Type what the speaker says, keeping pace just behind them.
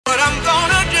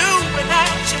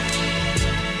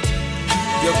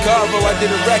Yo, Carvo, I did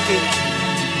a record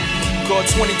called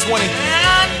 2020. We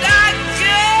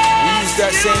used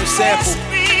that same sample.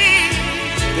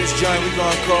 This joint we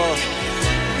gonna call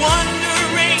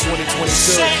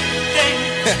 2022. Know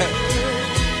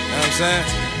what I'm saying?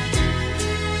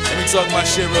 Let me talk my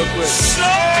shit real quick.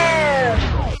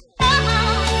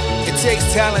 It takes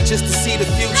talent just to see the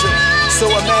future. So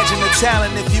imagine the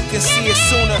talent if you can see it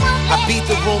sooner. I beat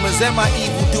the rumors and my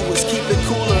evildoers, keep it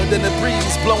cooler than the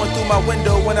breeze blowing through my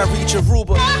window when I reach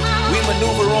Aruba. We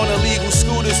maneuver on illegal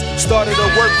scooters, started a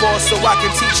workforce so I can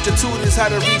teach the tutors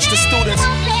how to reach the students.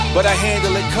 But I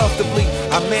handle it comfortably.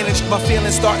 I managed my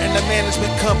feelings starting a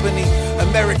management company.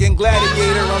 American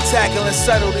gladiator, I'm tackling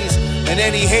subtleties. And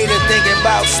any hater thinking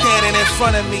about standing in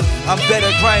front of me, I'm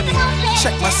better grimy.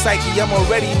 Check my psyche, I'm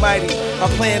already mighty. My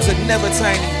plans are never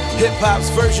tiny. Hip-hop's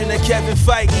version of Kevin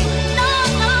Feige.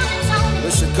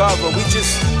 Listen, Carvo, we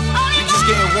just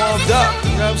getting warmed up.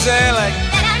 You know what I'm saying? Like,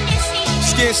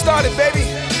 just getting started, baby.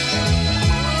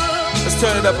 Let's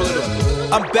turn it up a little.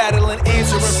 I'm battling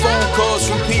answering phone calls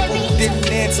from people who didn't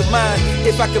answer mine.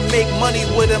 If I can make money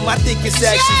with them, I think it's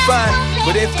actually fine.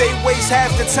 But if they waste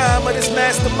half the time of this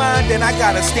mastermind, then I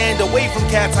gotta stand away from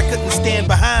cats I couldn't stand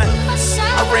behind.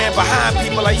 I ran behind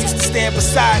people I used to stand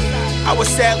beside. I was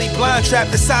sadly blind,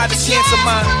 trapped inside the cancer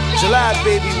mine. July,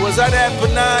 baby, was I that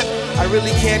benign? I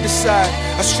really can't decide.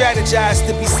 I strategize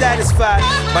to be satisfied.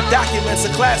 My documents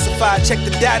are classified. Check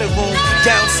the data room.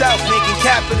 Down south, making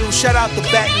capital. Shout out to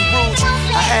Baton Rouge.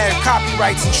 I had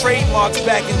copyrights and trademarks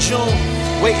back in June.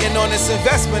 Waiting on this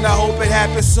investment, I hope it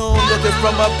happens soon. Looking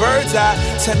from a bird's eye.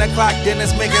 10 o'clock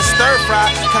dinners making stir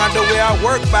fry. Condo where I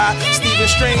work by. Stephen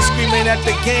Strange screaming at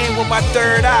the game with my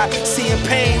third eye. Seeing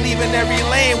pain, leaving every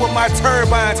lane with my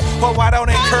turbines. Hope I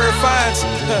don't incur fines.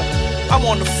 I'm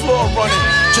on the floor running.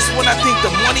 Just when I think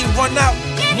the money run out,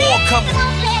 more coming.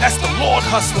 That's the Lord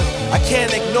hustling. I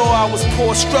can't ignore I was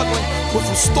poor struggling. Went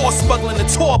from store smuggling to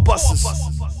tour buses.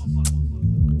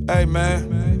 Hey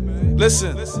man,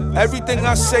 listen, everything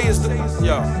I say is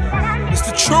it's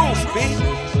the truth, B.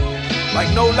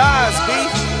 Like no lies, B.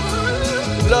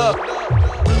 Look,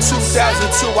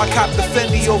 2002 I copped the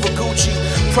Fendi over Gucci.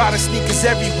 Prada sneakers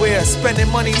everywhere, spending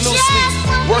money loosely.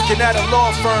 Working at a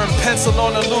law firm, pencil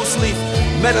on a loose leaf.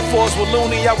 Metaphors were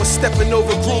loony, I was stepping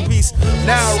over groupies.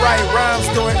 Now I write rhymes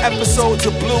during episodes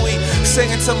of Bluey.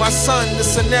 Singing to my son, the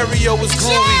scenario was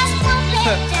gloomy.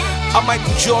 I'm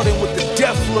Michael Jordan with the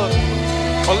death look.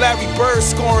 Or Larry Bird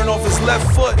scoring off his left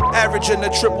foot. Averaging a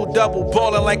triple-double,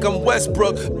 balling like I'm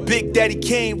Westbrook. Big Daddy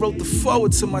Kane wrote the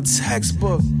forward to my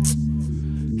textbook.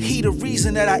 He the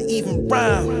reason that I even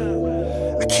rhyme.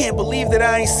 I can't believe that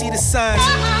I ain't see the signs.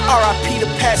 R.I.P. to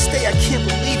Pat Stay, I can't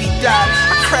believe he died.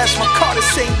 I crashed my car the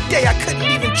same day, I couldn't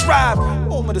even drive.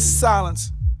 Moment of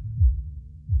silence.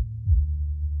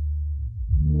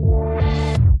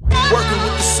 Working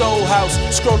with the Soul House,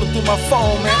 scrolling through my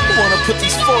phone, man. I wanna put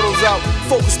these photos out,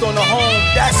 focused on the home.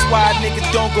 That's why a nigga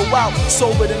don't go out,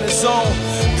 sober in the zone.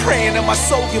 Praying that my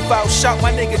soul give out, shout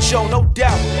my nigga Joe, no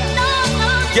doubt.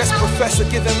 Guest professor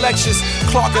giving lectures,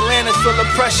 Clark Atlanta full of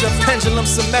pressure, pendulum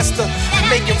semester,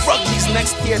 making rugbies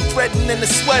next year, threatening the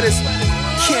sweaters.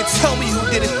 Can't tell me who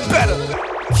did it better.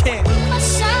 Can't.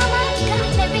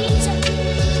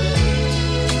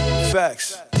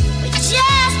 Factz.